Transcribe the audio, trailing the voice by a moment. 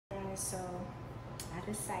so I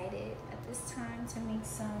decided at this time to make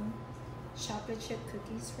some chocolate chip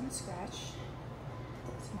cookies from scratch.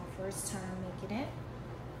 It's my first time making it.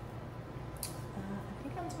 I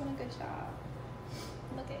think I'm doing a good job.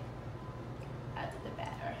 Look at, I did the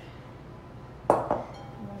batter.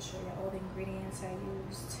 I'm gonna show you all the ingredients I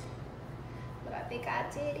used, but I think I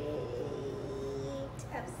did it.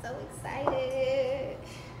 I'm so excited.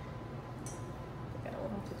 I don't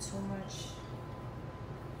want to put too much.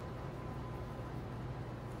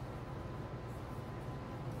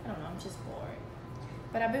 I don't know, I'm just bored.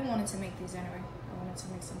 But I've been wanting to make these anyway. I wanted to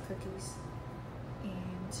make some cookies.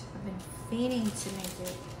 And I've been fiending to make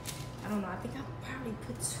it. I don't know, I think I probably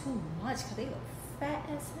put too much because they look fat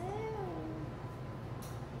as hell.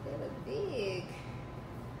 They look big.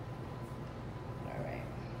 All right.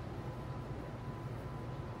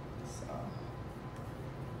 So,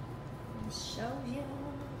 let me show you.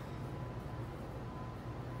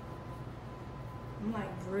 I'm like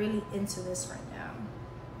really into this right now.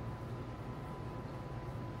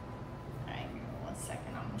 All right, give me 1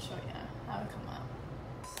 second. I'm gonna show you how to come up.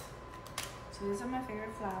 So these are my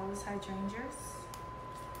favorite flowers, hydrangeas.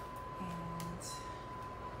 And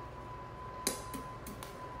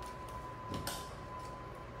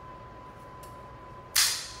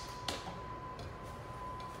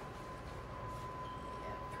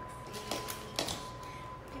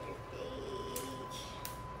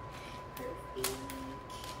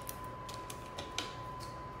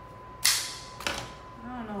I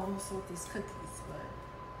don't know what's with these cookies, but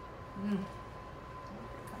they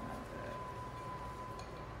come out good.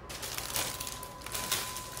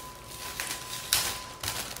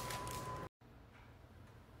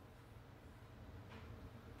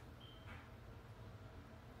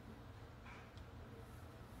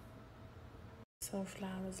 So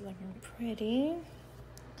flowers looking pretty.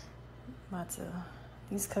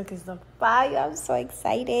 These cookies look fire. I'm so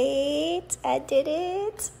excited. I did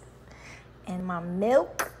it. And my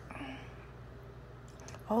milk.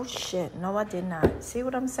 Oh shit, no I did not. See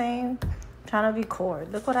what I'm saying? I'm trying to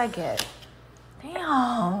record. Look what I get.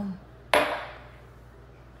 Damn. I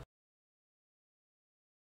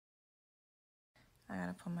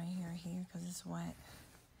gotta put my hair here because it's wet.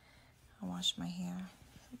 I washed my hair.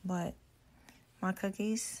 But my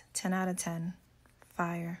cookies, 10 out of 10.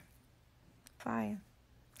 Fire. Fire.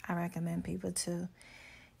 I recommend people to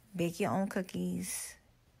bake your own cookies.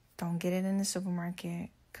 Don't get it in the supermarket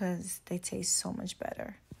because they taste so much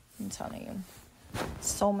better. I'm telling you.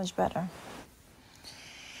 So much better.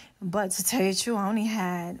 But to tell you the truth, I only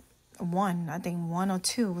had one. I think 1 or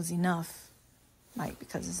 2 was enough. Like,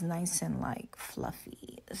 because it's nice and, like,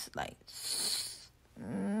 fluffy. It's, like,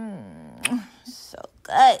 so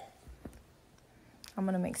good. I'm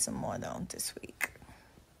going to make some more, though, this week.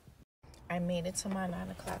 I made it to my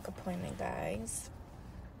 9 o'clock appointment, guys.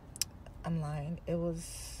 I'm lying. It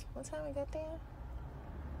was, what time we got there?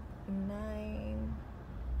 9,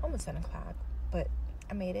 almost 10 o'clock. But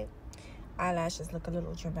I made it. Eyelashes look a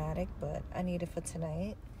little dramatic, but I need it for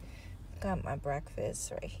tonight. Got my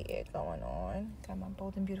breakfast right here going on. Got my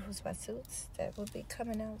bold and beautiful sweatsuits that will be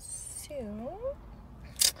coming out soon.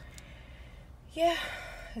 Yeah,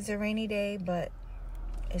 it's a rainy day, but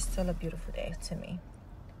it's still a beautiful day to me.